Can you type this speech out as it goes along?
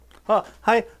Hi.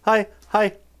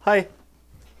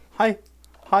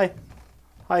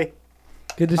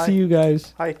 Good to see you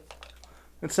guys. Hi.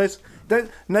 It's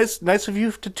nice of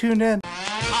you to tune in.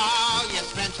 Carl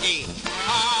Yastrzemski,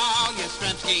 Carl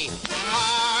Yastrzemski,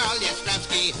 Carl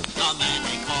Yastrzemski, the man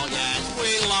they call Yaz.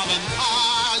 We love him.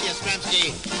 Carl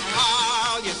Yastrzemski,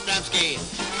 Carl Yastrzemski,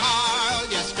 Carl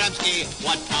Yastrzemski.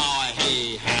 What power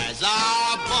he has.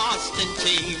 Our Boston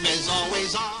team is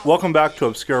always on. Welcome back to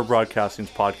Obscure Broadcasting's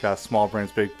podcast, Small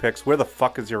Brains, Big Picks. Where the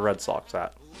fuck is your Red Sox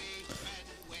at?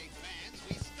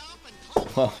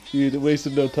 Wow, you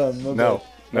wasted no time. No.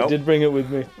 I did bring it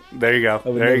with me. There you go.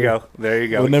 There you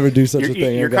go. I would never do such a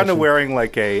thing. You're kind of wearing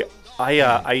like a.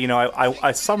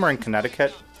 I summer in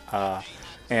Connecticut,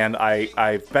 and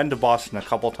I've been to Boston a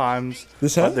couple times.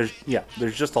 This hat?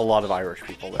 There's just a lot of Irish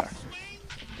people there,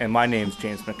 and my name's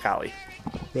James McCallie.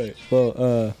 Right.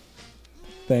 Well,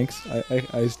 thanks.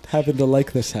 I happen to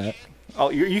like this hat. Oh,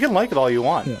 you can like it all you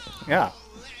want. Yeah. Yeah.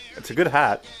 It's a good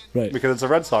hat. Right. Because it's a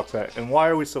Red Sox hat. And why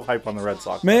are we so hype on the Red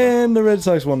Sox? Man, the Red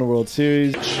Sox won the World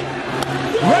Series.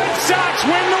 Red Sox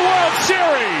win the World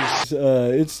Series!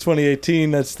 It's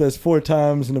 2018. That's 4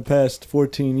 times in the past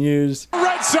 14 years.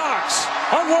 Red Sox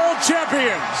are world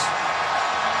champions!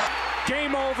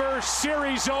 Game over,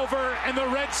 series over, and the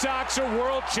Red Sox are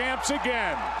world champs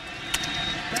again.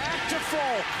 Back to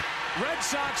Folk. Red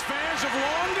Sox fans have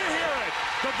longed to hear it.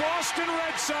 The Boston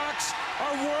Red Sox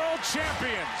are world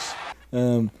champions.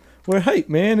 We're hype,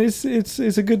 man. It's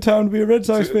a good time to be a Red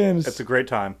Sox fan. It's a great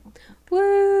time.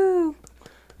 Woo!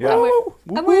 Yeah.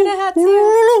 I'm wearing a hat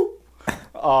too.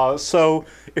 So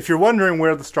if you're wondering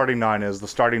where the starting nine is, the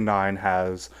starting nine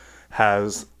has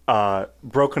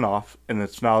broken off, and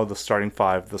it's now the starting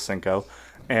five, the Cinco,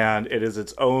 and it is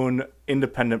its own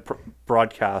independent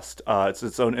broadcast. It's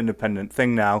its own independent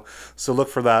thing now. So look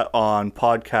for that on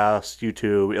podcast,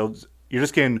 YouTube. You're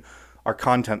just getting our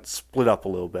content split up a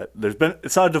little bit.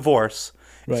 It's not a divorce.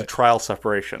 It's a Right. trial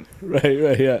separation.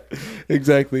 Right, yeah.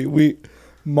 Exactly.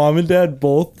 Mom and Dad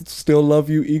both still love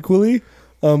you equally,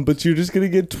 but you're just going to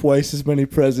get twice as many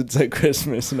presents at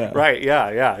Christmas now. Right,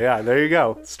 yeah. There you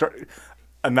go.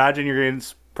 Imagine you're getting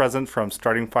a present from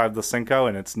starting five, the Cinco,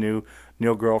 and its new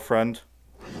girlfriend,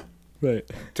 Right.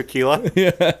 Tequila.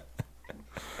 Yeah.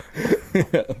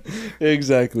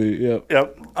 Exactly, yep.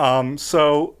 Yep.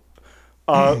 So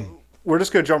we're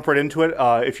just going to jump right into it.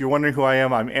 If you're wondering who I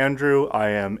am, I'm Andrew. I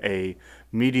am a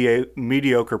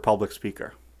mediocre public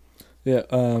speaker. Yeah,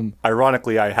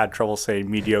 Ironically, I had trouble saying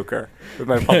mediocre with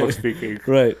my public speaking.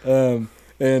 right.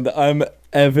 And I'm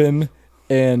Evan,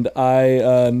 and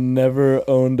I never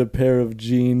owned a pair of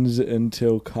jeans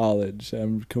until college.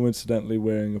 I'm coincidentally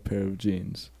wearing a pair of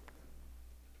jeans.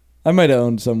 I might have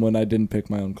owned some when I didn't pick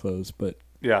my own clothes, but...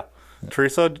 Yeah.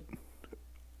 Teresa,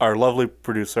 our lovely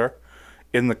producer,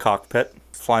 in the cockpit,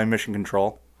 flying mission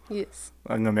control. Yes.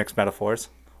 I'm going to mix metaphors.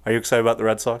 Are you excited about the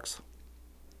Red Sox?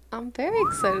 I'm very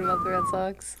excited about the Red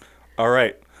Sox. All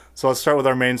right. So let's start with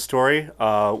our main story.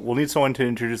 We'll need someone to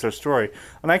introduce our story.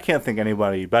 And I can't think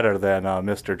anybody better than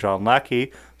Mr. John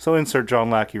Lackey. So insert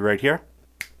John Lackey right here.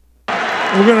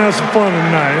 We're going to have some fun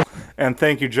tonight. And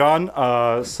thank you, John.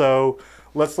 So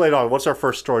let's lay it on. What's our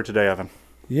first story today, Evan?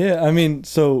 Yeah, I mean,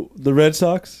 so the Red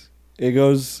Sox, it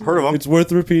goes... Heard of 'em. It's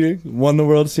worth repeating. Won the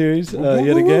World Series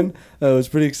yet again. It was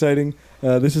pretty exciting.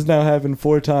 This has now happened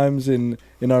 4 times in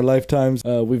our lifetimes.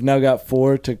 We've now got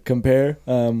 4 to compare.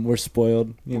 We're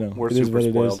spoiled. We're it is super what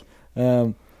it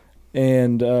spoiled.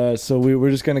 is. So we're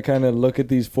just going to kind of look at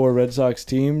these 4 Red Sox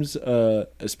teams,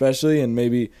 especially, and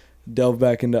maybe delve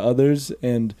back into others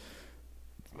and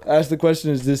ask the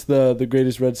question: is this the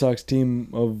greatest Red Sox team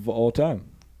of all time?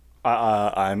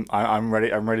 I'm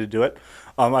ready. I'm ready to do it.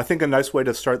 I think a nice way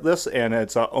to start this, and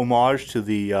it's a homage to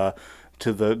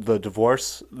the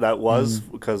divorce that was,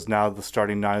 because now the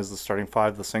starting 9 is the starting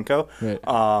 5, the Cinco. Right.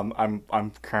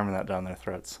 I'm cramming that down their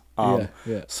throats.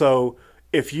 Yeah. So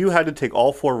if you had to take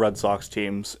all 4 Red Sox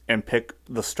teams and pick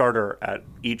the starter at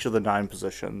each of the 9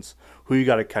 positions, who you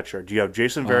got a catcher? Do you have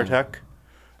Jason Varitek?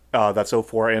 That's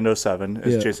 04 and 07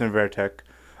 is Yeah. Jason Varitek.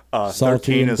 Salty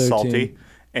 13 and is Salty. 13.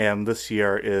 And this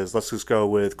year is, let's just go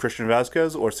with Christian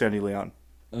Vasquez or Sandy Leon.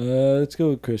 Let's go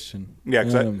with Christian. Yeah,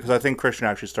 because I think Christian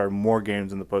actually started more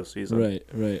games in the postseason.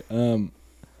 Right.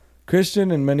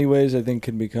 Christian, in many ways, I think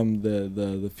can become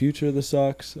the future of the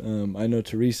Sox. I know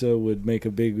Teresa would make a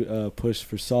big push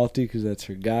for Salty because that's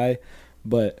her guy,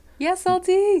 but Yeah,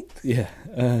 Salty. yeah,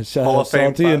 shout Hall out of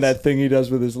Fame Salty class. and that thing he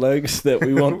does with his legs that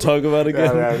we won't talk about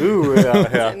again.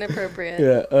 Yeah. Inappropriate.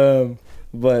 Yeah,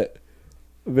 but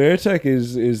Varitek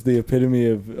is the epitome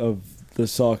of the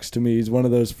Sox to me. He's one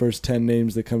of those first 10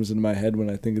 names that comes into my head when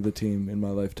I think of the team in my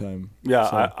lifetime. Yeah,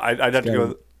 So, I'd have to gotta-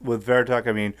 go with Veritek.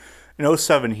 I mean, in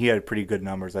 07, he had pretty good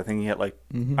numbers. I think he hit like,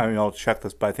 I mean, I'll check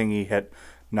this, but I think he hit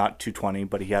not 220,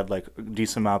 but he had like a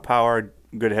decent amount of power,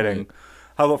 good hitting. Right.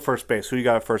 How about first base? Who you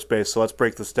got at first base? So let's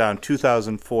break this down.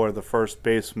 2004, the first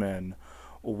baseman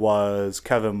was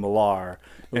Kevin Millar.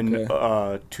 In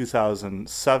Okay.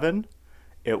 2007,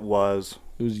 it was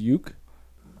It was Uke.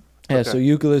 Yeah, Okay. so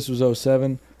Euclid was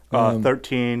 07.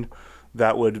 13.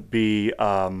 That would be,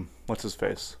 what's his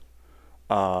face?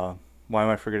 Why am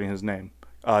I forgetting his name?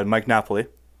 Mike Napoli.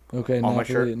 Okay, on my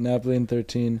shirt. Napoli in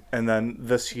 13. And then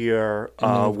this year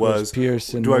And then, of course, was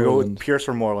Pierce and do I go with Moreland. Pierce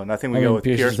or Moreland? I think we I go mean, with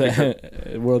Pierce Pierce. is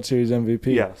because- the World Series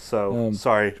MVP. yeah. So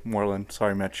sorry, Moreland.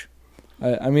 Sorry, Mitch.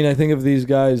 I mean, I think of these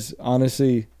guys,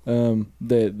 honestly,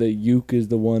 the Uke is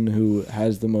the one who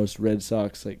has the most Red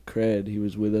Sox like cred. He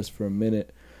was with us for a minute.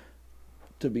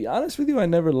 To be honest with you, I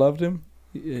never loved him.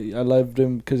 I loved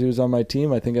him because he was on my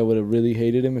team. I think I would have really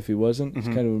hated him if he wasn't. He's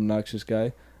kind of an obnoxious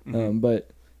guy,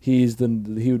 but he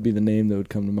would be the name that would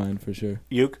come to mind for sure.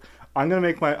 Uke. I'm gonna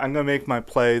make my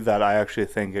play that I actually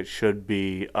think it should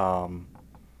be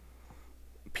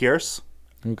Pierce.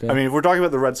 Okay. I mean, if we're talking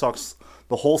about the Red Sox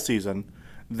the whole season,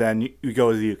 then you go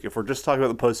with Uke. If we're just talking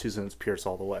about the postseason, it's Pierce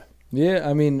all the way. Yeah,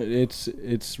 I mean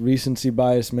it's recency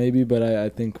bias maybe, but I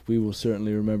think we will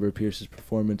certainly remember Pierce's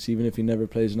performance, even if he never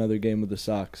plays another game with the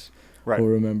Sox. Right. We'll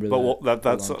remember But that.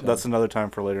 that's for a long time. that's another time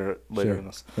for later Sure. in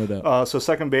this. No doubt. So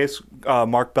second base,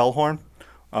 Mark Bellhorn,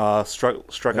 struck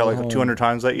out like Bellhorn. 200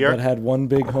 times that year. But had one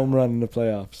big home run in the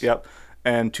playoffs. Yep.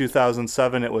 And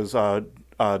 2007 it was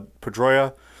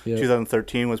Pedroia. Yep.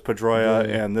 2013 was Pedroia,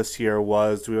 Yeah. and this year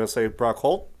was, do we want to say Brock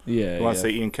Holt? Yeah. We want yeah. to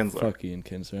say Ian Kinsler. Fuck Ian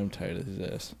Kinsler. I'm tired of his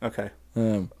ass. Okay.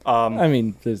 I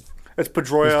mean, It's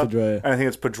Pedroia, It's Pedroia. and I think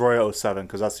it's Pedroia 07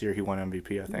 because that's the year he won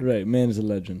MVP. I think. right, man is a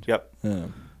legend. Yep.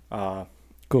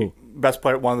 Cool. Best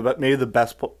player, one of the maybe the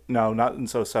best. No, not in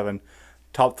 07.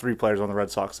 Top 3 players on the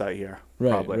Red Sox that year. Right,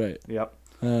 Probably. right. Yep.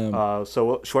 Um,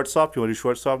 So shortstop. You want to do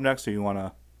shortstop next, or you want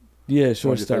to? yeah, third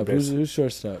shortstop. base? Who's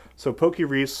shortstop? So Pokey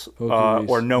Reese, Pokey Reese,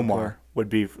 or Nomar okay. would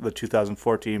be the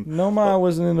 2004 team. Nomar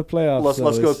wasn't in the playoffs. Let's so go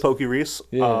with it's- Pokey Reese.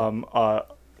 Yeah.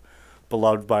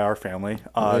 Beloved by our family.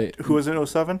 Right. Who was in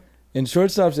 07? And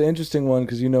shortstop's an interesting one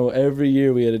because, every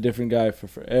year we had a different guy for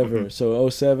forever. Mm-hmm. So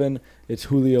 07, it's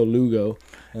Julio Lugo.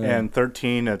 And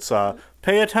 13, it's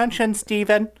pay attention,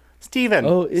 Steven. Steven.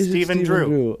 Oh, is Steven it Steven Drew.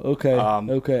 Drew? Okay. Um,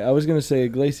 okay. I was going to say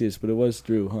Iglesias, but it was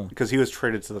Drew, huh? Because he was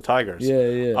traded to the Tigers. Yeah,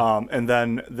 yeah. And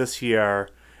then this year,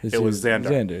 This it was is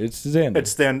Xander. It's Xander.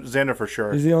 It's Xander for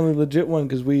sure. He's the only legit one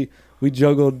because we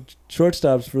juggled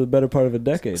shortstops for the better part of a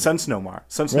decade. Since Nomar.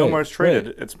 Since Right, Nomar's traded,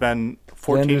 right. it's been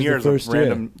 14 Xander's the years first,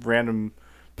 of random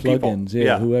people. Plugins,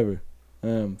 yeah, whoever.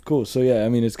 Cool. So yeah, I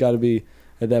mean, it's got to be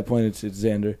at that point. It's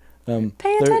Xander.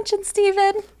 Pay attention,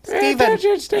 Steven. Steven.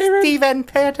 Steven,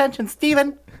 pay attention,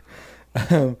 Steven.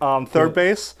 Third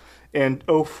base. In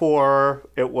 04,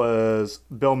 it was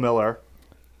Bill Miller.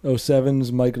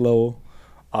 07's Mike Lowell.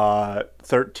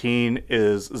 13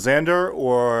 is Xander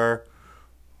or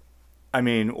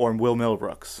Will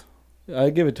Millbrooks. I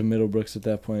give it to Middlebrooks at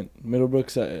that point.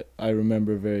 Middlebrooks, I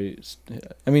remember very.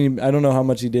 I mean, I don't know how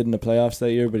much he did in the playoffs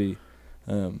that year, but he.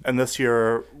 And this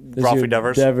year, This Rafi year,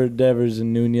 Devers. Devers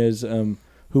and Nunez,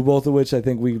 who both of which I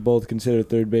think we both consider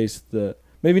third base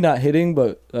maybe not hitting,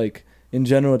 but like in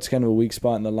general, it's kind of a weak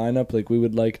spot in the lineup. Like we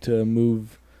would like to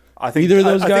move I think either of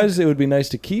those I guys. Think, it would be nice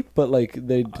to keep, but like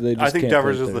they just I think can't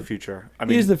Devers play is the third. future. I He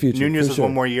mean, is the future, Nunez for is sure.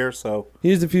 one more year, so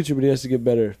He is the future, but he has to get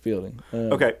better fielding.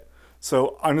 okay.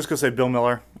 So I'm just gonna say Bill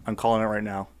Miller. I'm calling it right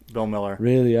now. Bill Miller.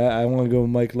 Really, I want to go with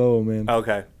Mike Lowell, man.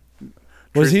 Okay.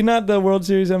 Was he not the World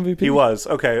Series MVP? He was.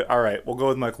 Okay. All right. We'll go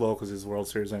with Mike Lowell because he's the World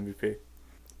Series MVP.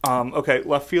 Okay.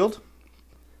 Left field.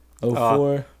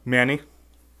 04, Manny.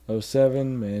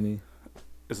 07, Manny.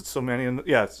 Is it still Manny?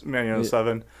 Yeah, it's Manny in Yeah.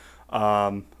 07.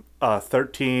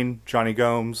 13, Johnny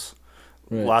Gomes.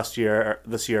 Right.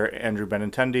 This year, Andrew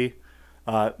Benintendi.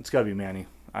 It's got to be Manny.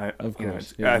 Of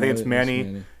course. I think it's it's Manny.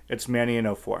 Manny. It's Manny in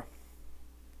 04.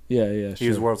 Yeah, yeah, He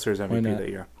was sure. World Series MVP not? that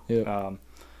year. Yep.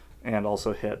 And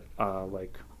also hit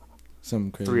like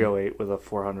Some crazy. 308 with a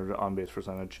 400 on base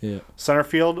percentage. Yeah. Center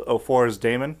field, 04 is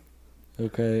Damon.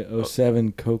 Okay,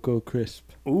 07, Coco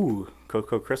Crisp. Ooh,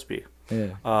 Coco Crispy.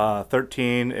 Yeah.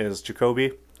 13 is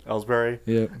Jacoby Ellsbury.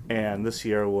 Yep. And this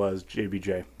year was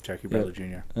JBJ, Jackie Bradley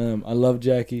Jr. I love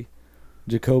Jackie.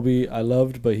 Jacoby, I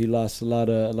loved, but he lost a lot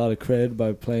of cred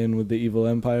by playing with the Evil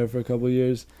Empire for a couple of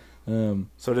years.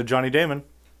 So did Johnny Damon.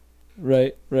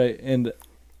 Right, and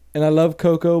I love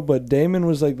Coco, but Damon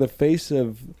was like the face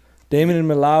of Damon and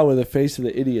Milau were the face of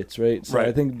the idiots, right? So Right.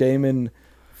 I think Damon,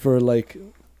 for like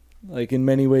in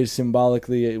many ways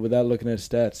symbolically, without looking at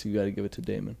stats, you got to give it to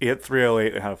Damon. He hit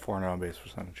 308 and had a 400 on base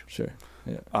percentage. Sure.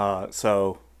 Yeah.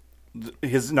 So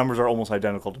his numbers are almost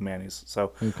identical to Manny's.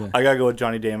 So Okay. I gotta go with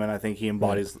Johnny Damon. I think he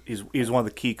embodies. He's one of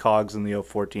the key cogs in the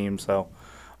 04 team. So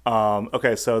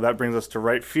okay, so that brings us to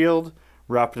right field.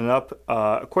 Wrapping it up.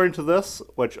 According to this,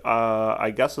 which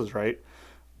I guess is right.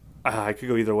 I could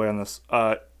go either way on this.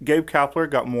 Gabe Kapler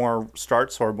got more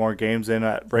starts or more games in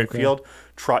at right field.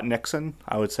 Trot Nixon,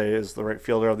 I would say, is the right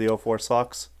fielder of the 04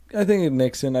 Sox. I think it's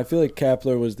Nixon. I feel like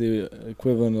Kapler was the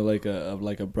equivalent of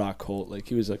like a Brock Holt. Like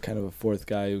he was a kind of a fourth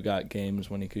guy who got games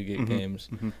when he could get games.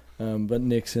 But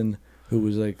Nixon, who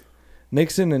was like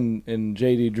Nixon and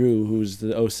J.D. Drew, who's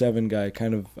the 07 guy,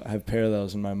 kind of have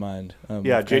parallels in my mind.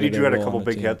 Yeah, J.D. Drew had a couple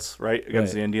big team. hits, right,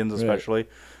 against the Indians especially.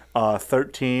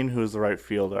 13, who's the right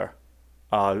fielder?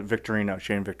 Victorino,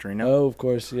 Shane Victorino. Oh, of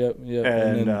course, yep.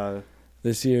 And then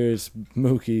this year is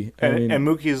Mookie. And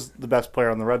Mookie's the best player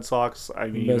on the Red Sox. I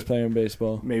mean, best player in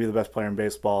baseball. Maybe the best player in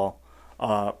baseball.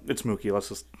 It's Mookie. Let's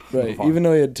just right. move on. Even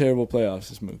though he had terrible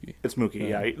playoffs, it's Mookie. It's Mookie.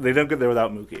 Yeah, they don't get there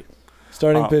without Mookie.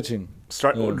 Starting pitching.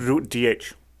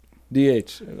 DH. DH. I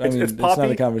mean, it's it's not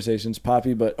Poppy. a conversation. It's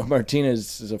Poppy, but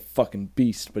Martinez is a fucking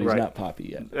beast, but he's Right. not Poppy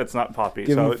yet. It's not Poppy.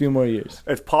 Give him so a few more years.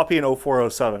 it's Poppy in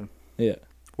 04-07. Yeah.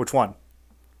 Which one?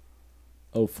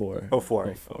 04.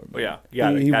 04. man.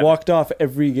 Yeah. He walked off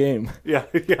every game. Yeah.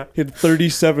 He had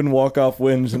 37 walk-off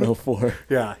wins in 04.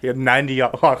 Yeah. He had 90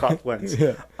 walk-off wins.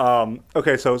 Yeah.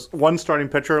 Okay, so one starting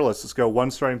pitcher. Let's just go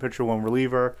one starting pitcher, one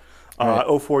reliever.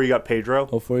 Right. 04, you got Pedro.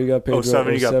 04, you got Pedro.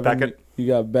 07, you got Beckett. You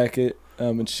got Beckett.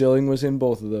 And Schilling was in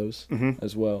both of those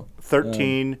as well.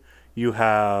 13, you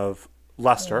have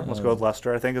Lester. Let's go with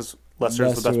Lester. I think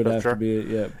Lester's the best would pitcher. have to be it.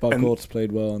 Yeah, Buchholz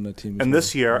played well on the team. And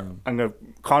this year, I'm going to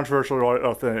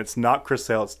controversial. It's not Chris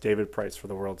Sale. It's David Price for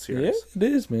the World Series. Yeah,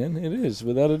 it is, man. It is,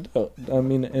 without a doubt. I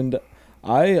mean, and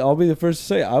I'll be the first to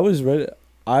say, I was ready.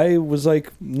 I was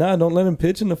like, nah, don't let him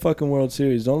pitch in the fucking World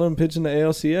Series. Don't let him pitch in the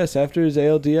ALCS. After his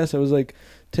ALDS, I was like,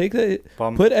 take that,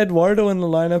 put Eduardo in the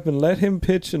lineup and let him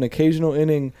pitch an occasional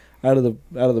inning out of the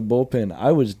bullpen.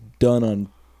 I was done on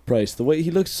Price. The way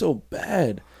he looks so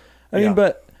bad. I mean,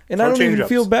 I don't even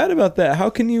feel bad about that.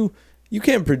 How can you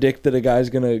can't predict that a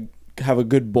guy's gonna have a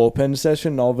good bullpen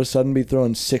session and all of a sudden be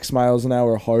throwing 6 miles an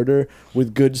hour harder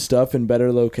with good stuff in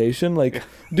better location. Like,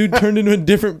 dude turned into a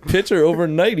different pitcher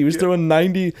overnight. He was throwing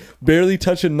 90, barely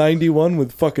touching 91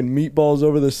 with fucking meatballs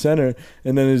over the center,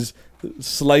 and then is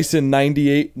slicing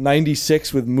 98,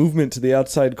 96 with movement to the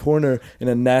outside corner in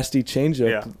a nasty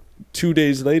changeup 2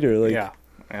 days later. Like,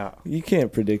 you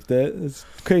can't predict that. It's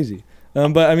crazy.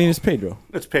 But I mean, it's Pedro.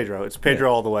 It's Pedro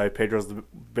all the way. Pedro's the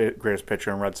greatest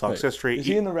pitcher in Red Sox history. Is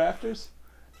he in the rafters?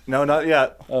 No, not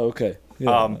yet. Oh, okay.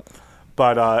 Yeah.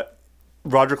 But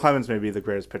Roger Clemens may be the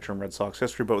greatest pitcher in Red Sox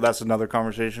history, but that's another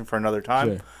conversation for another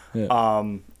time. Sure. Yeah.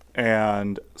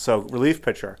 And so relief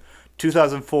pitcher.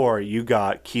 2004, you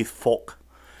got Keith Folk.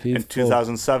 In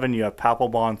 2007, you have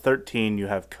Papelbon. 13, you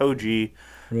have Koji.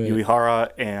 Uehara,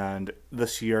 and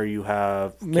this year you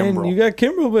have Kimbrel. Man, you got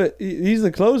Kimbrel, but he's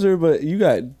the closer, but you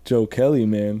got Joe Kelly,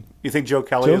 man. You think Joe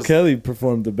Kelly Kelly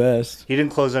performed the best. He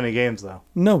didn't close any games, though.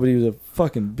 No, but he was a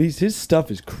fucking beast. His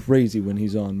stuff is crazy when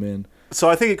he's on, man. So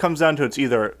I think it comes down to it's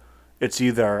either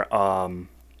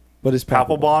but it's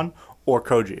Papelbon or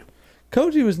Koji.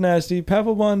 Koji was nasty.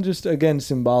 Papelbon just, again,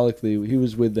 symbolically, he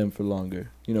was with them for longer.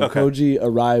 You know, Okay. Koji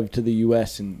arrived to the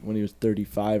U.S. when he was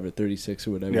 35 or 36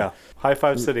 or whatever. Yeah, High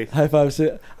Five City. High Five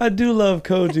City. I do love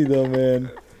Koji though, man.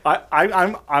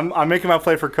 I'm making my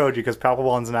play for Koji because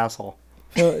Papelbon's an asshole.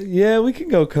 Yeah, we can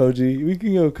go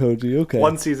Koji. Okay.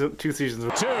 1 season, 2 seasons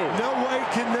with No way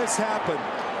can this happen.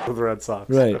 the Red Sox.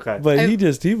 Right. Okay. But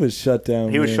he was shut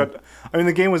down. He was man. shut. I mean,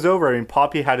 the game was over. I mean,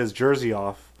 Poppy had his jersey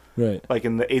off. Right. Like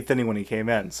in the 8th inning when he came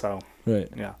in. So. Right.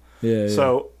 Yeah. Yeah.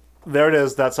 So there it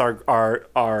is. That's our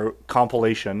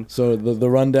compilation. So the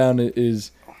rundown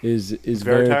is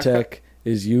Veritek,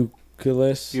 is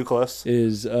Youkilis,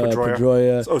 is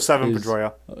Pedroia, 07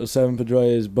 Pedroia. 07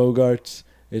 Pedroia is Bogarts,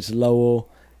 it's Lowell,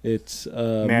 it's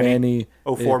Manny,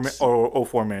 04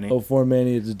 Manny. 04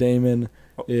 Manny, it's Damon,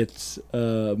 it's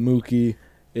Mookie,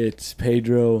 it's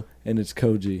Pedro, and it's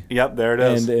Koji. Yep, there it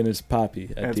is. And it's Poppy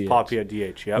at and DH. it's Poppy at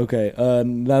DH. Yep. Okay.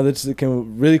 Now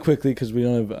really quickly, because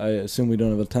I assume we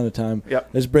don't have a ton of time. Yep.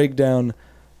 Let's break down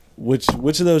which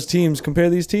of those teams. Compare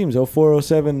these teams: 04,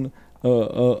 07,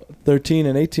 13,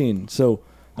 and 18. So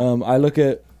I look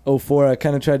at 04. I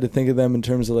kind of tried to think of them in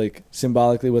terms of like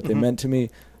symbolically what they meant to me.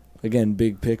 Again,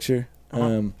 big picture.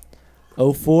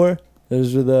 04.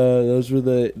 Those were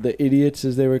the idiots,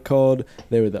 as they were called.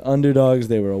 They were the underdogs.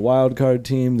 They were a wild card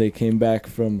team. They came back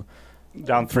from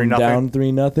Down 3-0. down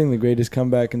 3-0, the greatest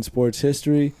comeback in sports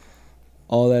history.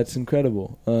 All that's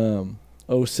incredible.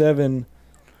 07.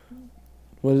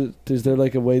 Is there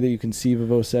like a way that you conceive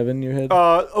of 07 in your head?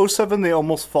 07, they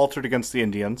almost faltered against the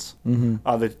Indians.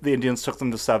 Mm-hmm. The Indians took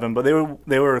them to 7, but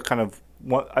they were kind of.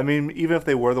 I mean, even if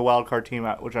they were the wild card team,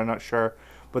 which I'm not sure,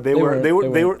 but they were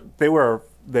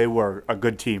a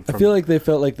good team. I feel like they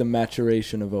felt like the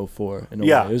maturation of 04 in a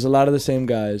way. There's a lot of the same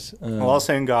guys. A lot of the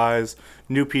same guys,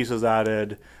 new pieces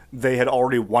added. They had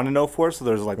already won in 04, so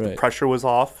there's the pressure was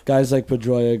off. Guys like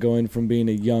Pedroia going from being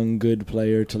a young, good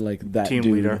player to like that team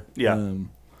dude. Leader. Yeah.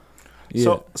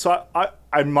 So I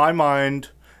in my mind,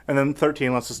 and then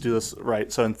 13. Let's just do this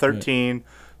right. So in 13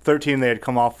 they had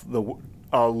come off the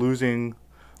losing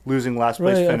last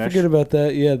place finish. I forget about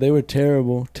that. Yeah, they were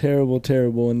terrible,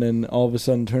 and then all of a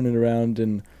sudden turn it around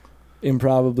and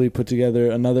improbably put together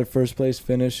another first place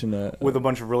finish and with a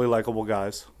bunch of really likable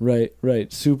guys. Right.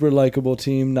 Super likable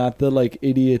team, not the like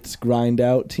idiots grind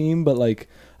out team, but like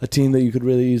a team that you could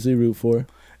really easily root for.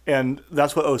 And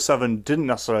that's what 07 didn't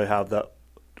necessarily have that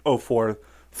 04,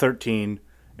 13,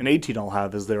 and 18 all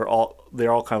have is they're all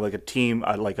kind of like a team,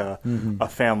 like a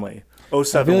family.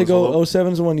 07 I feel like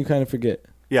 07's the one you kind of forget.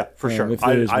 Yeah, for sure.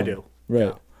 I do. Right.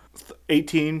 Yeah.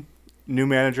 18, new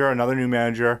manager, another new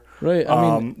manager. Right.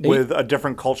 I mean, with a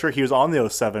different culture. He was on the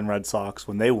 07 Red Sox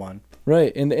when they won.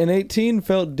 Right. And 18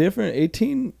 felt different.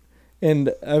 18,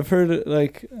 and I've heard it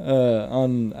like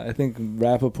on, I think,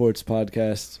 Rappaport's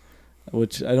podcast,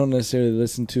 which I don't necessarily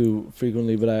listen to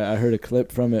frequently, but I heard a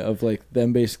clip from it of like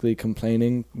them basically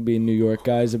complaining, being New York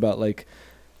guys, about like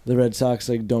the Red Sox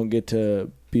like don't get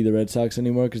to be the Red Sox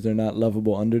anymore because they're not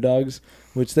lovable underdogs,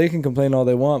 which they can complain all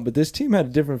they want, but this team had a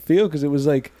different feel because it was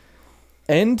like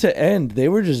end to end they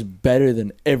were just better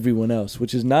than everyone else,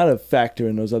 which is not a factor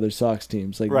in those other Sox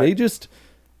teams. Like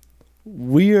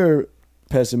we are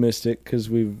pessimistic because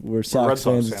we're Sox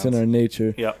fans. It's in our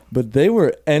nature. Yep. But they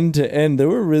were end to end. There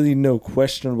were really no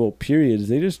questionable periods.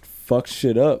 They just fucked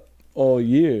shit up all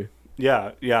year.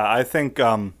 Yeah. I think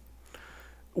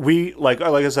we like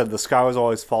I said, the sky was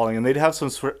always falling, and they'd have some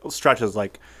stretches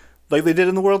like they did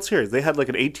in the World Series. They had like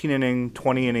an 18-inning,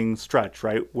 20-inning stretch,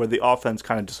 right, where the offense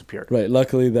kind of disappeared. Right.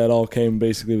 Luckily, that all came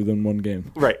basically within one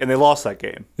game. Right, and they lost that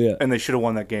game. Yeah. And they should have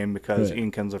won that game because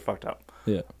Ian Kinsler fucked up.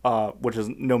 Yeah. Which is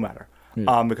no matter.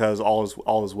 Yeah. Because all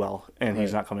is well, and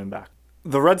he's not coming back.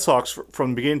 The Red Sox,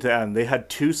 from beginning to end, they had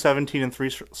two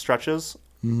 17-3 stretches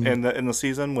in the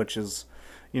season, which is,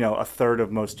 a third of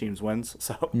most teams' wins.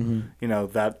 So,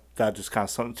 that just kind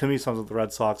of, to me, sums up the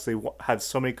Red Sox. They had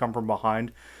so many come from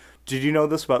behind. Did you know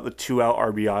this about the 2-out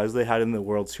RBIs they had in the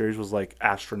World Series was like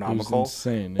astronomical? It was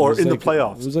insane. Or in the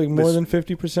playoffs. It was like more than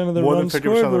 50% of the runs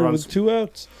scored were with 2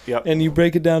 outs. Yep. And you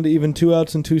break it down to even 2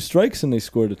 outs and 2 strikes, and they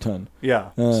scored a ton. Yeah.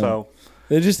 So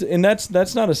they just, and that's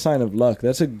not a sign of luck.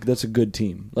 That's a good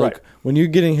team. Like right. When you're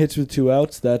getting hits with 2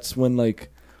 outs, that's when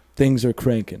like things are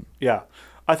cranking. Yeah.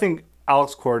 I think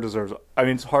Alex Cora deserves. I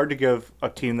mean, it's hard to give a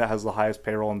team that has the highest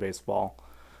payroll in baseball,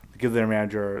 give their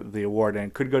manager the award, and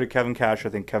it could go to Kevin Cash. I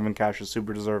think Kevin Cash is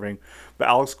super deserving, but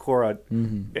Alex Cora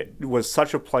was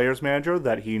such a player's manager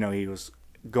that he was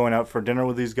going out for dinner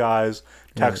with these guys,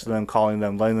 texting them, calling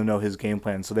them, letting them know his game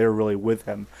plan. So they were really with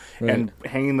him, and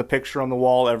hanging the picture on the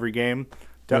wall every game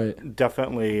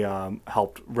definitely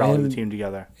helped rally the team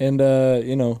together. And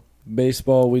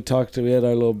baseball. We had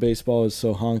our little baseball is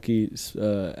so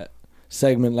honky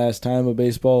segment last time, but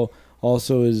baseball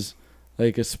also is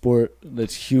like a sport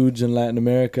that's huge in Latin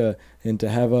America, and to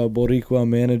have a Boricua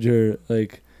manager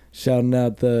like shouting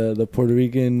out the Puerto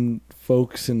Rican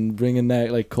folks and bringing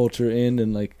that like culture in,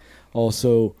 and like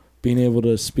also being able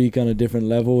to speak on a different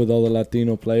level with all the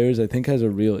Latino players, I think has a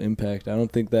real impact. I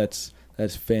don't think that's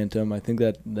phantom. I think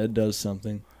that does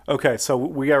something. Okay, so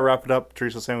we gotta wrap it up.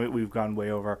 Teresa's saying we've gone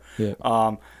way over.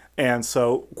 Yeah. And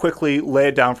so quickly lay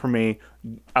it down for me.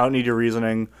 I don't need your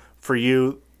reasoning. For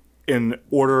you, in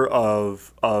order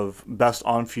of best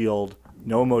on field,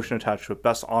 no emotion attached to it,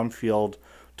 best on field,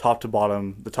 top to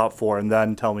bottom, the top 4, and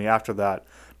then tell me after that,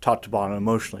 top to bottom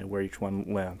emotionally, where each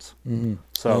one lands. Mm-hmm.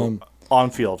 So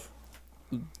on field,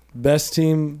 best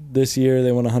team this year,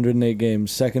 they won 108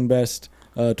 games. Second best,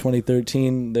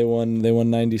 2013, they won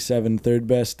 97. Third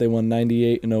best, they won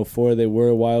 98 in 04. They were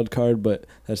a wild card, but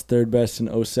that's third best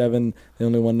in 07. They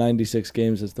only won 96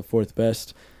 games. That's the fourth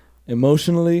best.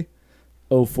 Emotionally,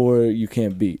 04 you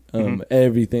can't beat.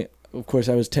 Everything. Of course,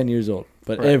 I was 10 years old,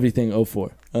 but everything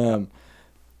 04.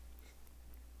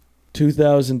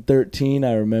 2013,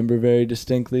 I remember very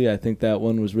distinctly. I think that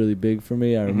one was really big for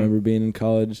me. I remember being in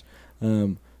college.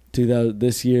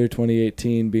 This year,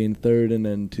 2018, being third, and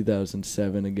then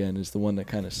 2007 again is the one that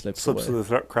kind of slips through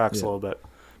the cracks a little bit.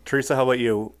 Teresa, how about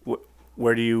you?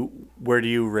 Where do you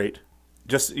rate?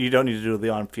 Just, you don't need to do the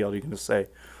on field. You can just say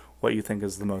what you think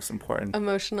is the most important.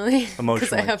 Emotionally,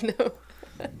 because I have no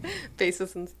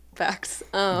basis and facts.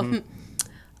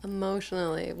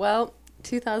 Emotionally, well,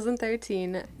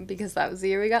 2013, because that was the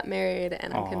year we got married,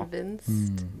 and I'm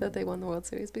convinced that they won the World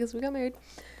Series because we got married.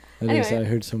 I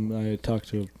talked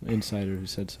to an insider who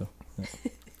said so. Yeah.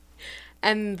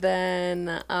 And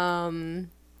then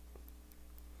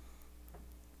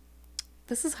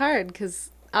this is hard because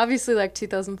obviously, like,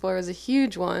 2004 was a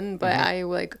huge one, but I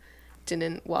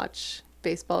didn't watch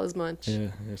baseball as much. Yeah,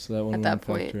 so that one at that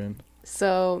point. In.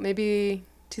 So maybe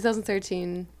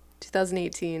 2013,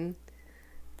 2018,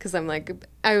 because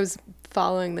I was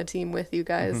following the team with you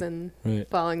guys and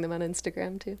following them on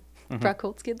Instagram too. Brock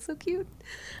Holtzkid's so cute.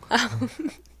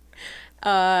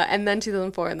 And then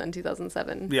 2004 and then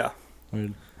 2007. Yeah.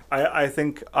 Right. I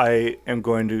think I am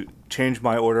going to change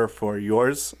my order for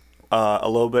yours a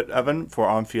little bit, Evan, for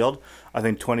on field. I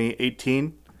think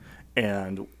 2018,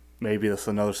 and maybe this is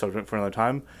another subject for another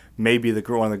time, maybe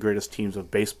one of the greatest teams of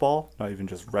baseball, not even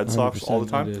just Red Sox all the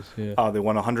time. It is, yeah. They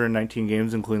won 119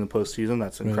 games, including the postseason.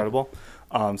 That's incredible.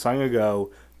 Right. So I'm going to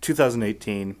go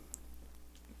 2018,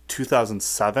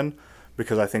 2007,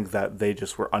 because I think that they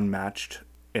just were unmatched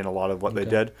in a lot of what they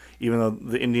did. Even though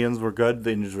the Indians were good,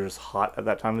 the Indians were just hot at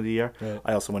that time of the year. Right.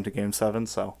 I also went to Game 7,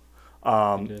 so.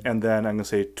 And then I'm going to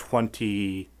say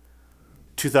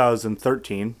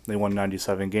 2013, they won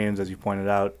 97 games, as you pointed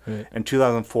out. Right. In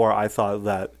 2004, I thought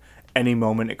that any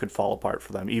moment it could fall apart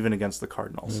for them, even against the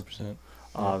Cardinals.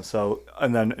 100%. So,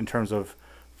 and then in terms of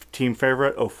team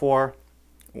favorite, 2004,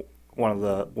 one of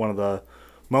the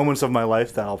moments of my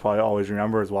life that I'll probably always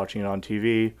remember is watching it on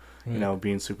TV,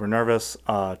 being super nervous.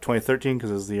 2013, because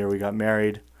it was the year we got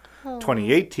married.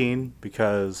 2018,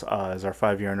 because is our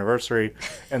 5-year anniversary,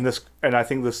 and I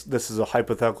think this is a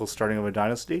hypothetical starting of a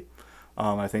dynasty.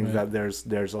 I think that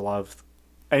there's a lot of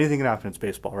anything can happen in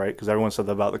baseball, right? Because everyone said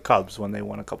that about the Cubs when they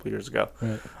won a couple years ago.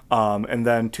 Right. And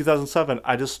then 2007,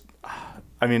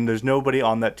 there's nobody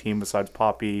on that team besides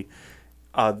Poppy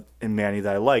and Manny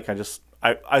that I like.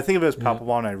 I think of it as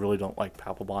Papelbon. I really don't like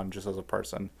Papelbon just as a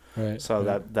person. Right. So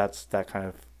that kind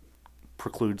of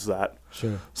precludes that.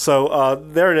 Sure. So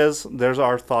there it is. There's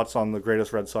our thoughts on the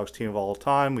greatest Red Sox team of all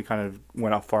time. We kind of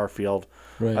went off far field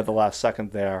at the last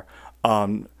second there.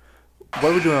 What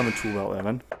are we doing on the tool belt,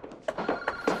 Evan?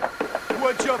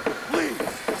 Would you please,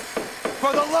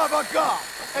 for the love of God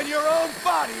and your own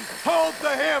body, hold the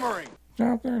hammering?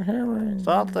 Stop that hammering.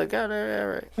 Stop the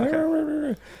hammering.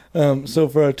 Okay. So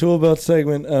for our tool belt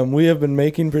segment, we have been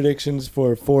making predictions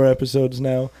for 4 episodes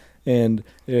now, and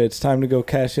it's time to go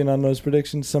cash in on those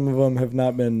predictions. Some of them have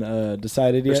not been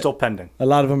decided yet. They're still pending. A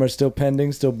lot of them are still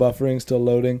pending, still buffering, still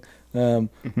loading.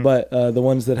 But the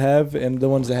ones that have and the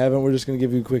ones that haven't, we're just going to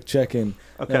give you a quick check-in.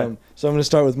 Okay. So I'm going to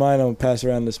start with mine. I'm going to pass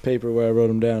around this paper where I wrote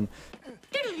them down.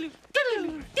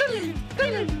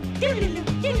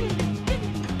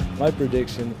 My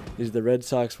prediction is the Red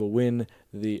Sox will win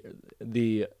the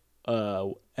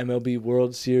MLB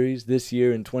World Series this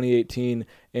year in 2018,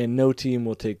 and no team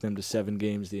will take them to 7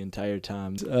 games the entire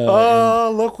time.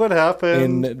 Look what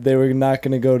happened! And they were not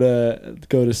going to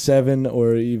go to 7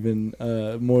 or even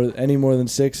more than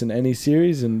 6 in any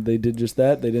series, and they did just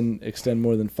that. They didn't extend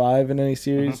more than 5 in any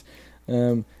series,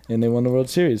 and they won the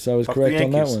World Series. So I was correct on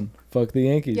that one. Fuck the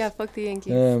Yankees. Yeah, fuck the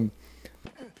Yankees.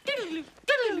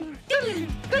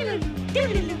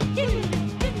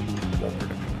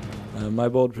 My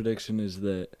bold prediction is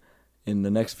that in the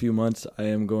next few months, I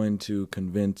am going to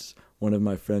convince one of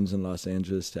my friends in Los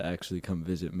Angeles to actually come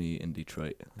visit me in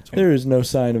Detroit. There is no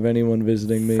sign of anyone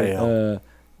visiting me. I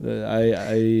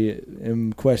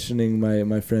am questioning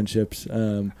my friendships.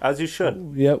 As you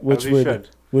should. Yeah, which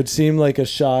would seem like a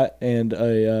shot and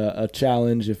a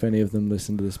challenge if any of them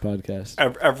listen to this podcast.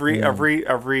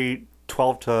 Every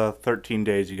 12 to 13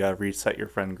 days, you got to reset your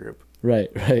friend group. Right.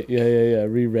 Yeah.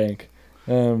 Re-rank.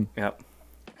 Yep. In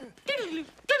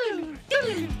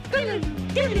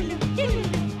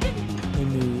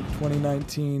the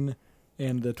 2019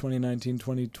 and the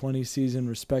 2019-2020 season,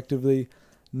 respectively,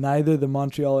 neither the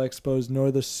Montreal Expos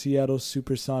nor the Seattle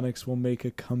Supersonics will make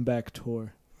a comeback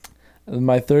tour.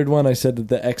 My third one, I said that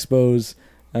the Expos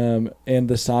and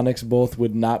the Sonics both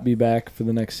would not be back for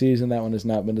the next season. That one has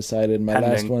not been decided. My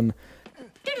last one...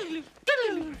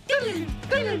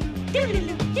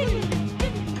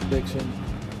 prediction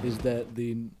is that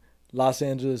the Los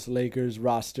Angeles Lakers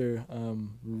roster,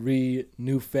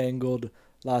 newfangled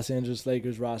Los Angeles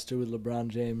Lakers roster with LeBron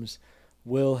James,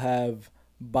 will have,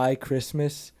 by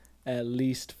Christmas, at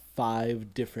least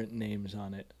 5 different names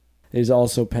on it. It is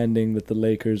also pending that the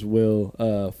Lakers will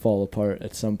fall apart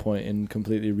at some point and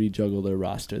completely rejuggle their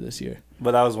roster this year.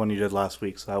 But that was one you did last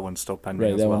week, so that one's still pending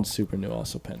Right, as that well. one's super new,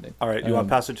 also pending. All right, you want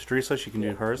to pass it to Teresa? She can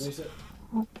do hers.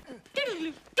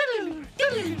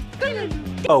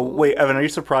 Oh, wait, Evan, are you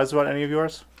surprised about any of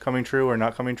yours coming true or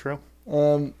not coming true?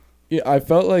 Yeah, I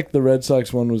felt like the Red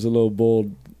Sox one was a little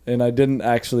bold, and I didn't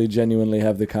actually genuinely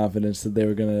have the confidence that they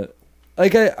were going to...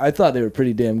 Like, I thought they were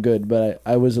pretty damn good, but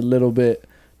I was a little bit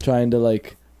trying to,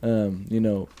 like,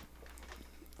 pump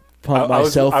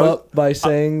myself up by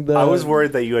saying the... I was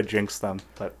worried that you had jinxed them,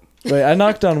 but... Right, I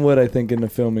knocked on wood, I think, in the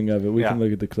filming of it. We Yeah. can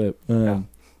look at the clip. Yeah.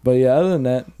 But yeah, other than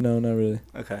that, no, not really.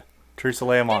 Okay. Teresa,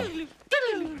 lay them on.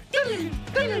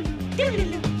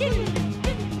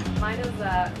 Mine is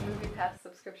that Movie Pass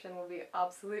subscription will be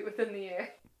obsolete within the year.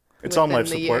 It's on life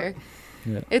Within the support. year.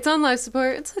 Yeah. It's on life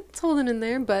support. It's holding in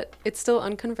there, but it's still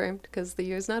unconfirmed because the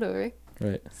year's not over.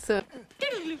 Right. So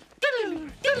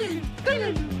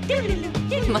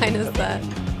mine is that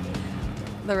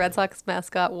the Red Sox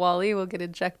mascot Wally will get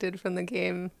ejected from the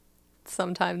game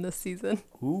sometime this season.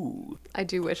 Ooh. I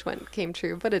do wish one came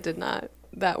true, but it did not.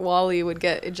 That Wally would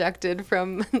get ejected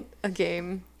from a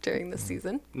game during this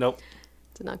season. Nope.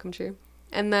 Did not come true.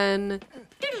 And then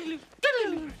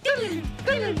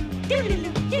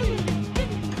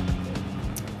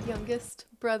youngest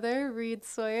brother, Reed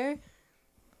Sawyer,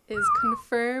 is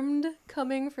confirmed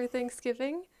coming for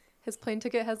Thanksgiving. His plane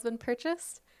ticket has been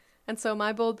purchased. And so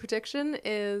my bold prediction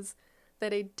is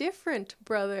that a different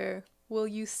brother will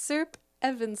usurp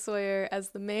Evan Sawyer as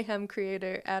the Mayhem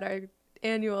creator at our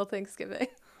annual Thanksgiving.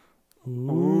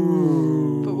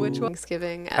 Ooh. But which one?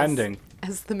 Thanksgiving Pending.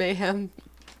 as the Mayhem,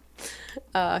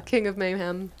 King of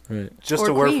Mayhem. Right. Just Or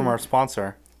a word queen. from our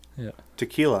sponsor. Yeah.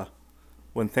 Tequila.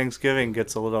 When Thanksgiving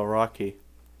gets a little rocky,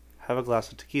 have a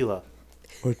glass of tequila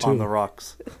Or two. on the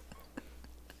rocks.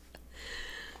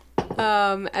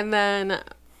 And then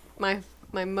my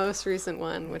most recent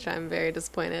one, which I'm very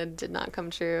disappointed did not come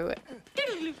true.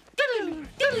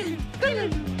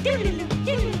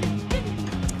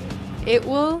 It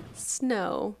will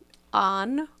snow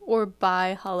on or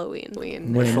by Halloween.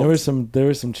 Man, there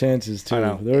were some chances too. I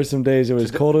know. There were some days it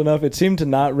was cold enough. It seemed to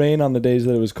not rain on the days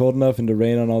that it was cold enough, and to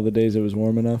rain on all the days it was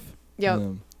warm enough. Yep.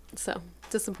 So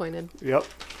disappointed. Yep.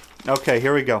 Okay,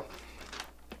 here we go.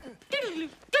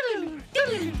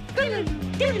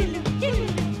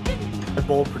 My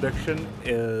bold prediction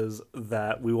is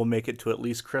that we will make it to at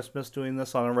least Christmas doing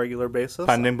this on a regular basis.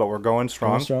 Pending, but we're going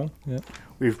strong. Strong. Yeah.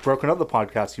 We've broken up the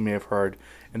podcast you may have heard,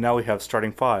 and now we have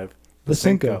starting 5. The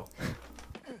Cinco.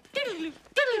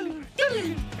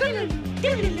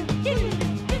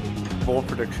 Bold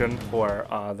prediction for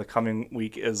the coming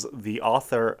week is the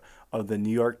author of the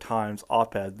New York Times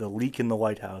op-ed, "The Leak in the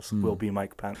White House," will be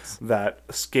Mike Pence. That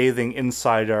scathing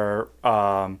insider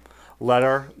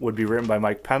letter would be written by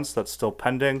Mike Pence. That's still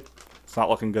pending. It's not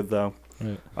looking good, though.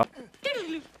 Right.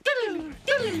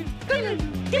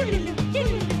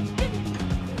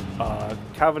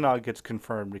 Kavanaugh gets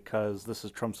confirmed because this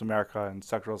is Trump's America and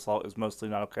sexual assault is mostly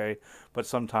not okay, but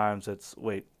sometimes it's,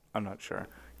 wait, I'm not sure.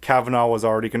 Kavanaugh was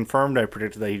already confirmed. I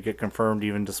predicted that he'd get confirmed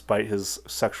even despite his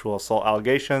sexual assault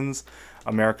allegations.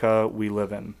 America we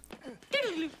live in.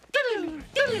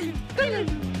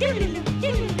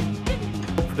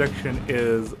 Prediction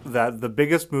is that the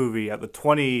biggest movie at the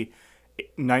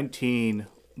 2019,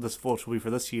 this will be for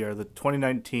this year, the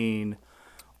 2019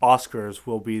 Oscars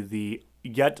will be the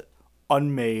yet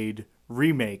unmade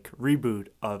reboot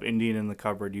of Indian in the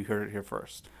Cupboard. You heard it here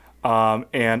first.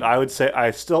 And I would say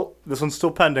this one's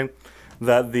still pending,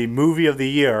 that the movie of the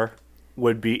year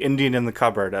would be Indian in the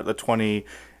Cupboard at the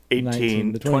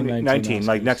 2019, 2019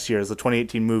 like Oscars. next year's, the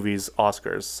 2018 movies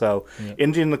Oscars. So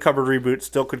Indian in the Cupboard reboot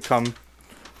still could come,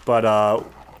 but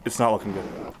it's not looking good.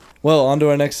 Well, on to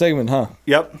our next segment, huh?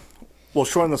 Yep. We'll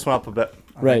shorten this one up a bit.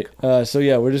 I Right. think. So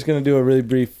yeah, we're just gonna do a really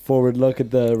brief forward look at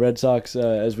the Red Sox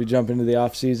as we jump into the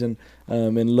off season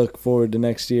and look forward to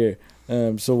next year.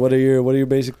 So what are your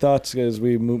basic thoughts as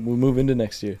we move into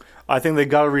next year? I think they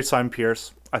got to re-sign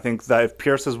Pierce. I think that if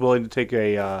Pierce is willing to take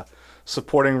a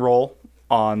supporting role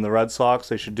on the Red Sox,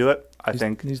 they should do it. I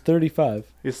think He's 35.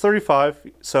 he's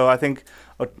 35, so I think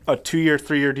a 2-year,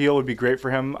 3-year deal would be great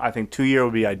for him. I think 2-year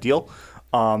would be ideal.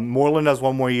 Moreland has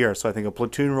 1 more year, so I think a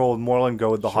platoon role with Moreland,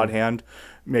 go with the hot hand,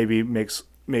 maybe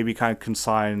kind of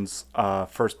consigns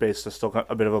first base to still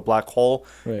a bit of a black hole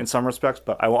Right. in some respects,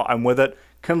 but I'm with it.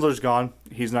 Kinsler's gone.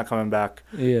 He's not coming back.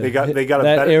 Yeah, They got a that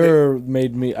better, error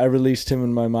made me. I released him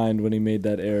in my mind when he made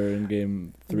that error in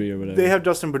Game 3 or whatever. They have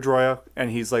Dustin Pedroia, and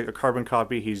he's like a carbon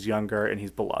copy. He's younger and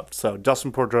he's beloved. So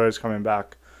Dustin Pedroia is coming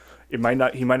back. He might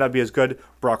not be as good.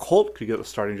 Brock Holt could get the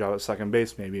starting job at second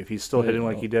base maybe if he's still hitting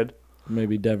like he did.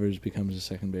 Maybe Devers becomes a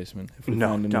second baseman. If we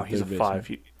find him He's a third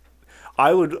 5.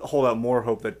 I would hold out more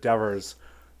hope that Devers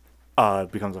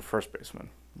becomes a first baseman.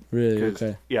 Really?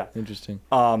 Okay. Yeah. Interesting.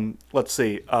 Let's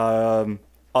see.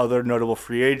 Other notable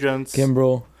free agents.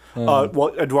 Kimbrel.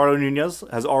 Well, Eduardo Nunez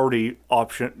has already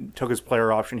took his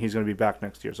player option. He's going to be back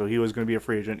next year. So he was going to be a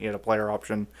free agent. He had a player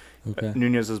option. Okay.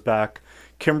 Nunez is back.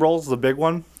 Kimbrel's the big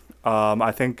one.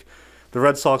 I think the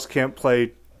Red Sox can't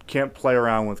play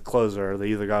around with closer. They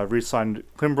either got to re-sign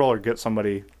Kimbrel or get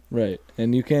somebody. Right.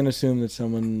 And you can't assume that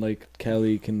someone like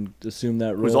Kelly can assume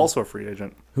that role. Who's also a free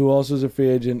agent. Who also is a free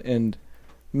agent. And,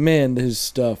 man, his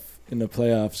stuff in the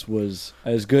playoffs was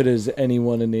as good as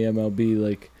anyone in the MLB.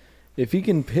 Like, if he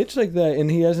can pitch like that,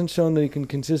 and he hasn't shown that he can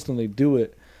consistently do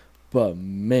it, but,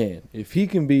 man, if he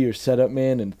can be your setup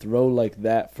man and throw like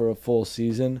that for a full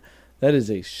season, that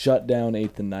is a shutdown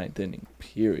 8th and 9th inning,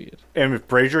 period. And if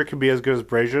Brazier can be as good as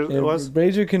Brazier was?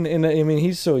 Brazier can, and I mean,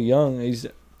 he's so young.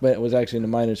 But was actually in the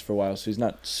minors for a while, so he's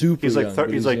not super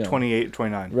young. He's like young. 28,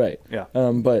 29. Right. Yeah.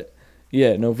 But,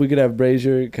 yeah, no, if we could have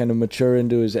Brazier kind of mature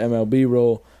into his MLB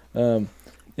role. And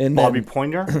Bobby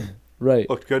Poyner right.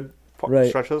 looked good. Right.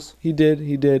 Stretches. He did.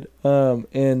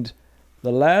 And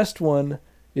the last one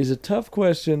is a tough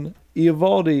question.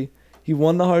 Eovaldi, he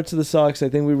won the hearts of the Sox. I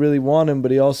think we really want him, but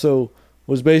he also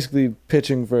was basically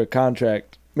pitching for a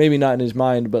contract. Maybe not in his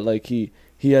mind, but like he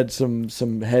had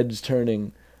some heads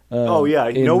turning. In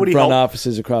front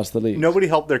offices across the league. Nobody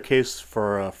helped their case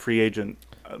for a free agent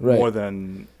more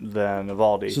than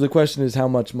Eovaldi. So the question is how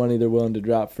much money they're willing to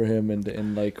drop for him,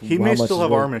 and like he may still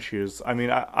have arm issues. I mean,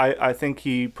 I think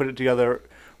he put it together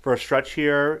for a stretch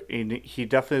here. He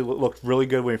definitely looked really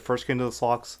good when he first came to the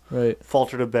Sox. Right.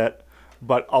 Faltered a bit,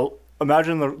 but I'll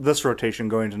imagine this rotation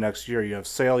going into next year. You have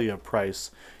Sale, you have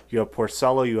Price, you have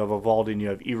Porcello, you have Eovaldi, and you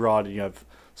have Erod, and you have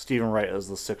Stephen Wright as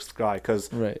the 6th guy, because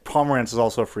Pomerantz is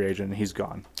also a free agent, and he's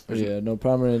gone.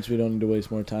 Pomerantz we don't need to waste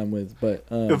more time with. But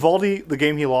Eovaldi, the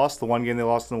game he lost, the one game they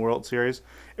lost in the World Series,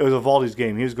 it was Eovaldi's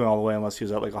game. He was going all the way unless he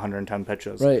was at like 110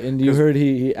 pitches. Right, and you heard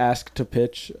he asked to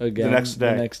pitch again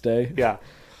the next day. Yeah.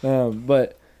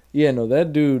 But yeah, no,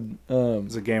 that dude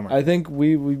is a gamer. I think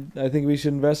we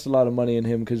should invest a lot of money in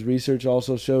him, because research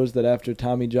also shows that after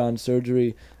Tommy John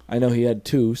surgery, I know he had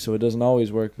 2, so it doesn't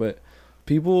always work, but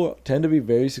people tend to be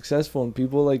very successful, and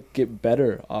people like get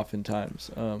better oftentimes.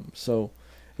 I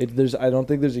don't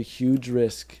think there's a huge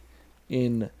risk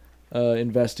in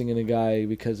investing in a guy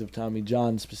because of Tommy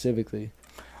John specifically.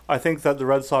 I think that the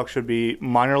Red Sox should be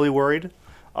minorly worried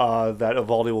that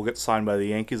Eovaldi will get signed by the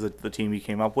Yankees, the team he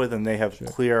came up with, and they have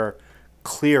clear,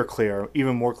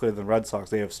 even more clear than the Red Sox.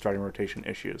 They have starting rotation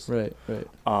issues. Right.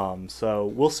 So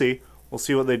we'll see. We'll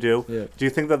see what they do. Yeah. Do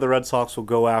you think that the Red Sox will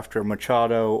go after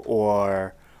Machado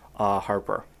or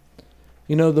Harper?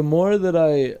 You know, the more that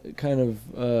I kind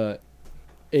of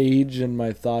age and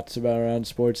my thoughts around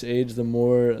sports age, the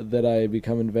more that I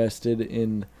become invested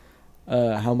in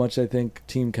how much I think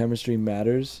team chemistry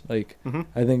matters. Like,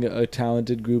 I think a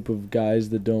talented group of guys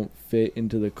that don't fit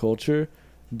into the culture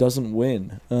doesn't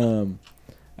win.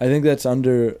 I think that's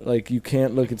you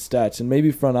can't look at stats, and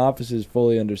maybe front offices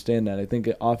fully understand that. I think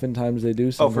oftentimes they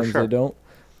do, sometimes they don't.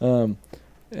 And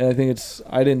I think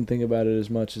I didn't think about it as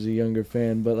much as a younger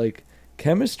fan, but like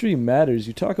chemistry matters.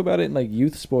 You talk about it in like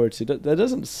youth sports. That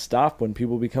doesn't stop when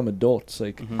people become adults.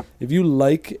 Like if you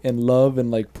like and love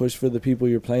and like push for the people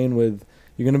you're playing with,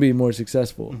 you're going to be more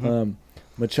successful.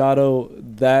 Machado,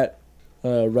 that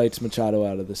writes Machado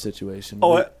out of the situation.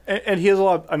 Oh, and he has a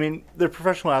lot. I mean, they're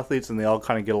professional athletes, and they all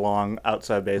kind of get along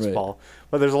outside baseball. Right.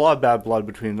 But there's a lot of bad blood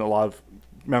between a lot of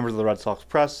members of the Red Sox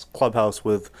press clubhouse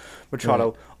with Machado.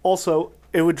 Right. Also,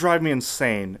 it would drive me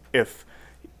insane if,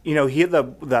 he hit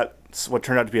that what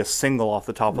turned out to be a single off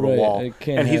the top of the wall,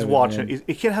 and he's watching.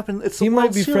 It can't happen. It's he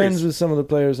might be series. Friends with some of the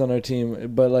players on our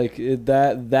team, but like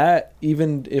that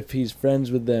even if he's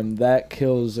friends with them, that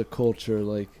kills a culture.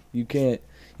 Like you can't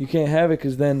have it,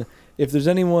 because then if there's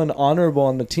anyone honorable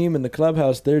on the team in the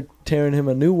clubhouse, they're tearing him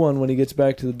a new one when he gets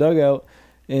back to the dugout,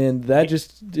 and that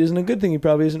just isn't a good thing. He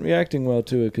probably isn't reacting well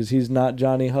to it because he's not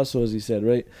Johnny Hustle, as he said,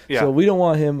 right? Yeah. So we don't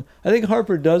want him. I think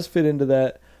Harper does fit into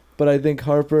that, but I think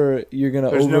Harper, you're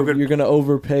gonna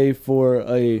overpay for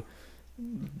a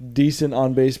decent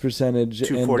on base percentage.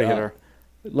 240 hitter.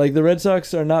 Like the Red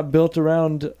Sox are not built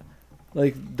around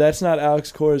Like, that's not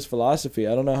Alex Cora's philosophy.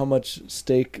 I don't know how much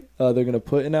stake they're going to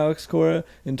put in Alex Cora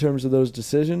in terms of those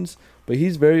decisions, but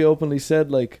he's very openly said,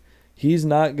 like, he's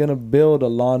not going to build a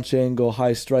launch angle,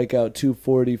 high strikeout,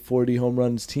 240, 40 home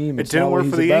runs team. It didn't work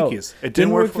for the Yankees. It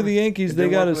didn't work for the Yankees. They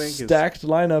got a stacked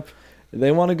lineup.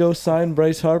 They want to go sign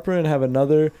Bryce Harper and have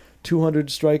another 200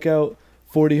 strikeout,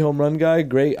 40 home run guy.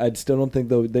 Great. I still don't think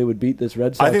they would beat this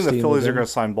Red Sox team. I think the Phillies are going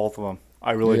to sign both of them.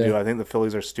 I really do. I think the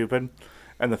Phillies are stupid.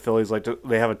 And the Phillies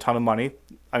they have a ton of money.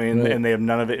 I mean, and they have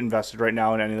none of it invested right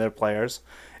now in any of their players.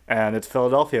 And it's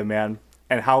Philadelphia, man.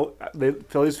 And how the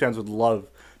Phillies fans would love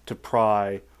to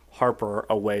pry Harper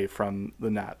away from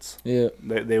the Nats. Yeah,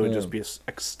 they would just be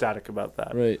ecstatic about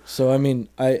that. Right. So I mean,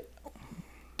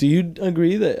 do you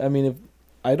agree that if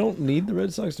I don't need the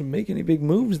Red Sox to make any big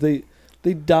moves, they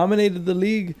dominated the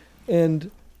league,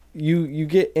 and you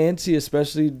get antsy,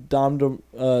 especially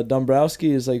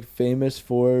Dombrowski is like famous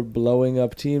for blowing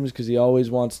up teams because he always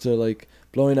wants to like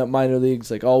blowing up minor leagues,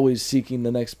 like always seeking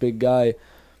the next big guy.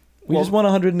 We just won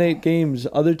 108 games.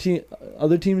 Other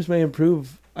teams may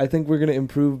improve. I think we're gonna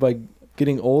improve by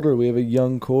getting older. We have a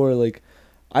young core. Like,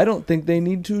 I don't think they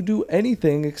need to do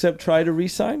anything except try to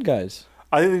re-sign guys.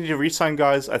 I think they need to re-sign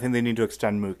guys. I think they need to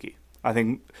extend Mookie. I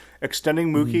think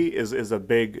extending Mookie is a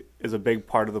big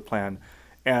part of the plan.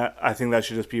 And I think that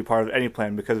should just be a part of any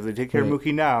plan, because if they take care of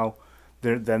Mookie now,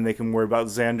 then they can worry about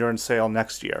Xander and Sale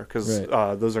next year, because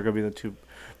those are going to be the two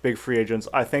big free agents.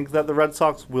 I think that the Red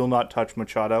Sox will not touch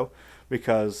Machado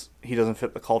because he doesn't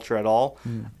fit the culture at all.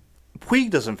 Puig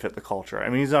doesn't fit the culture. I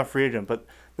mean, he's not a free agent, but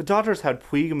the Dodgers had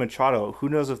Puig and Machado. Who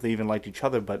knows if they even liked each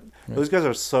other, but those guys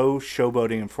are so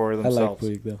showboating and for themselves. I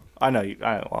like Puig, though. I know.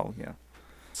 Yeah.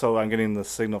 So I'm getting the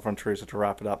signal from Teresa to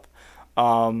wrap it up.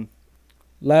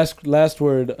 Last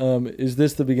word. Is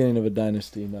this the beginning of a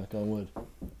dynasty? Knock on wood.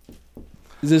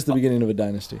 Is this the beginning of a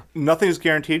dynasty? Nothing is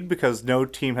guaranteed because no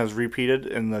team has repeated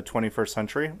in the 21st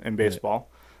century in baseball.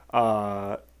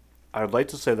 Right. I would like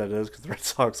to say that it is because the Red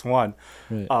Sox won.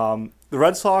 Right. The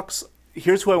Red Sox.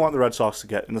 Here's who I want the Red Sox to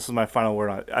get, and this is my final word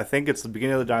on it. I think it's the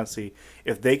beginning of the dynasty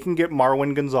if they can get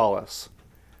Marwin Gonzalez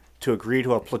to agree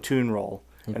to a platoon role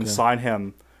and sign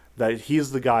him. That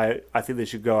he's the guy I think they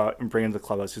should go out and bring into the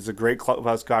clubhouse. He's a great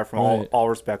clubhouse guy from all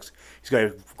respects. He's got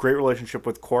a great relationship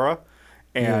with Cora,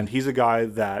 and he's a guy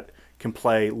that can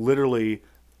play literally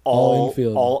all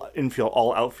infield,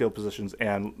 all outfield positions,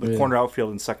 and the corner outfield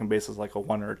and second base is like a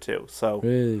 1 or a 2. So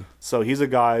he's a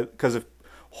guy, because if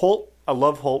Holt, I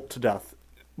love Holt to death,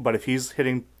 but if he's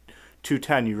hitting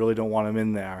 210, you really don't want him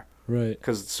in there. Right.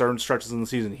 Because certain stretches in the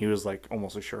season, he was like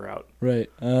almost a sure out.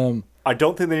 Right. I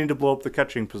don't think they need to blow up the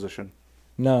catching position.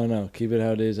 No. Keep it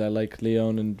how it is. I like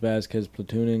Leon and Vasquez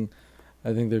platooning.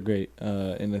 I think they're great.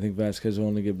 And I think Vasquez will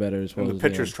only get better as well. And the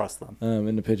pitchers trust them.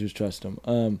 And the pitchers trust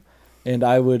them. And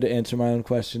I would answer my own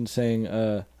question saying,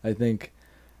 I think,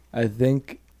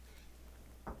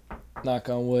 knock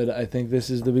on wood, I think this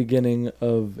is the beginning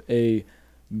of a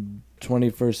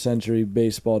 21st century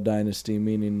baseball dynasty,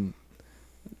 meaning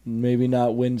maybe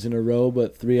not wins in a row,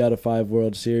 but 3 out of 5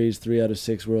 World Series, 3 out of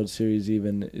 6 World Series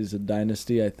even is a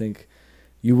dynasty. I think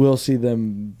you will see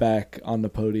them back on the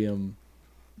podium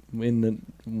in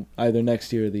either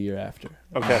next year or the year after.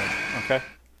 Okay.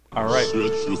 All right.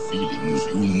 Search your feelings.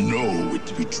 You know it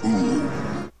to be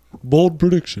true. Bold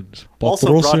predictions. Also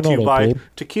brought to you by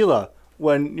tequila.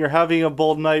 When you're having a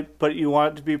bold night, but you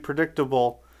want it to be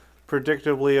predictably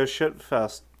a shit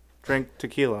fest, drink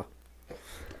tequila.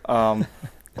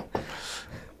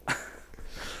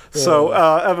 So,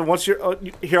 Evan, what's your...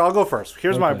 here, I'll go first.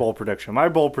 Here's my bold prediction. My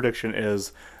bold prediction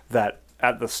is that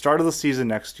at the start of the season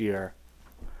next year,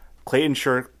 Clayton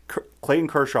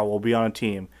Kershaw will be on a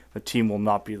team. The team will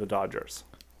not be the Dodgers.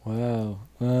 Wow.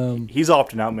 He's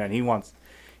opting out, man.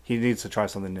 He needs to try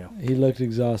something new. He looked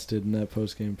exhausted in that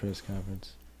post-game press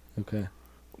conference. Okay.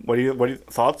 What do you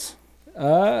thoughts?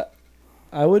 I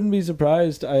wouldn't be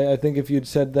surprised. I think if you'd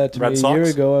said that to Red me Sox? a year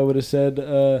ago, I would have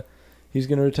said he's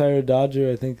going to retire a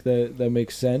Dodger. I think that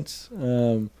makes sense.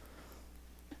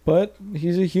 But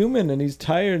he's a human, and he's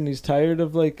tired,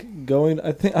 of like going.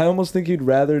 I almost think he'd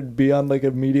rather be on like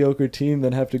a mediocre team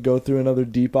than have to go through another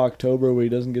deep October where he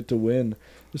doesn't get to win.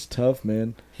 It's tough,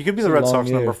 man. He could be the Red Sox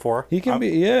number 4. He can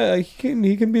be,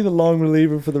 he can be the long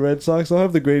reliever for the Red Sox. I'll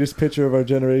have the greatest pitcher of our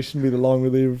generation be the long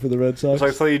reliever for the Red Sox. It's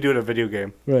like something you do in a video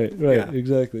game. Right, yeah.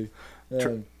 Exactly.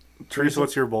 Teresa,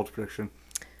 what's your bold prediction?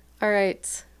 All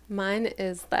right, mine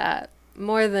is that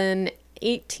more than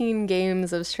 18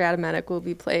 games of Stratomatic will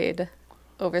be played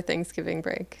over Thanksgiving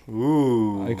break.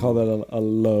 Ooh. I call that a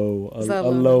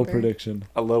low prediction.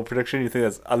 A low prediction? You think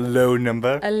that's a low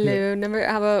number? A low number.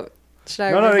 How about Should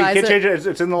I No, you revise can't it? change it.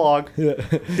 It's in the log. Yeah.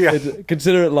 Yeah.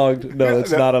 Consider it logged. No,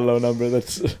 it's Yeah. not a low number.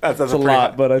 That's That's a a pretty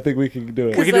lot, high. but I think we can do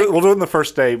it. We can do it. We'll do it in the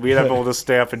first day. Me and Evan will just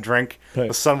stay up and drink. Right.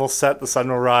 The sun will set, the sun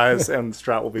will rise, and the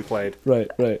Strat will be played. Right.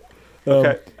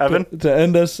 Okay, Evan? To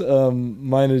end us,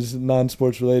 mine is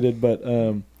non-sports related, but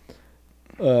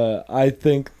I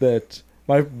think that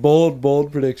my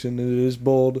bold prediction, and it is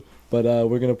bold, but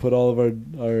we're going to put all of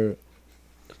our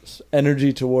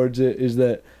energy towards it, is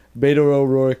that Beto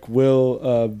O'Rourke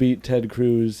will beat Ted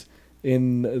Cruz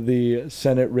in the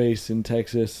Senate race in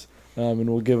Texas, and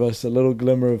will give us a little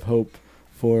glimmer of hope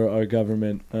for our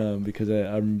government, because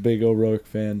I'm a big O'Rourke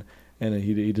fan, and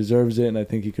he deserves it, and I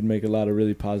think he could make a lot of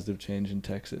really positive change in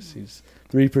Texas. He's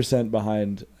 3%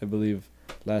 behind, I believe,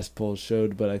 last poll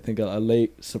showed, but I think a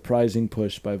late surprising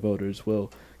push by voters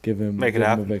will give him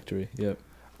a victory. Yep.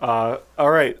 All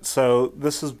right, so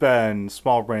this has been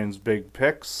Small Brains Big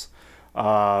Picks.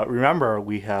 Remember,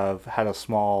 we have had a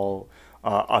small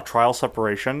a trial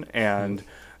separation, and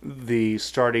the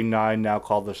starting 9, now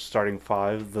called the starting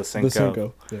 5, the Cinco. The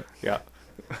Cinco, yeah.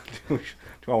 Do you want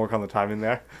to work on the timing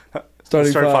there?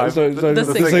 Starting 5. The Cinco. The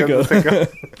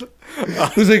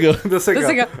Cinco. The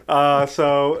Cinco.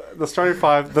 So the starting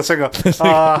 5, the Cinco,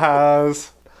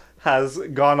 has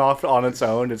gone off on its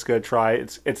own. It's going to try.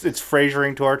 It's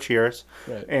Frasering to our cheers,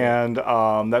 right. And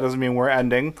that doesn't mean we're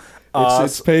ending.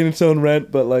 It's paying its own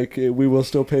rent, but like we will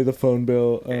still pay the phone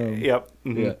bill. Yep.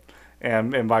 Mm-hmm. Yeah.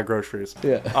 And buy groceries.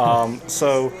 Yeah.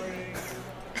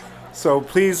 So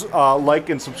please like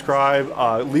and subscribe.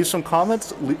 Leave some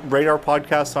comments. Rate our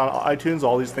podcast on iTunes.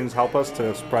 All these things help us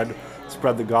to spread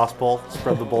the gospel,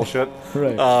 spread the bullshit.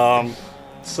 Right.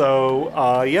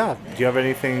 Yeah. Do you have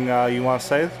anything you want to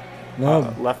say?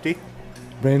 No. Lefty?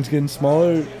 Brain's getting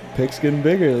smaller, picks getting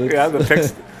bigger. Yeah,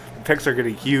 the picks are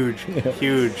getting huge.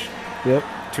 Huge. Yep.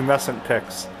 Tumescent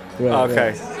picks. Right,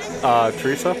 okay. Right.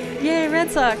 Teresa? Yay, Red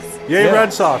Sox. Yay, yeah.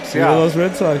 Red Sox. Yeah. Those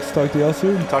Red Sox. Talk to y'all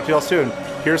soon. Talk to y'all soon.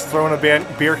 Here's throwing a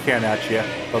beer can at you.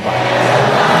 Bye-bye.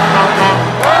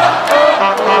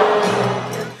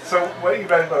 So what you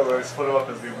guys know, when we split them up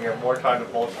is we have more time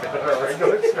to bullshit than our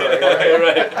regular story.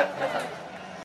 Right?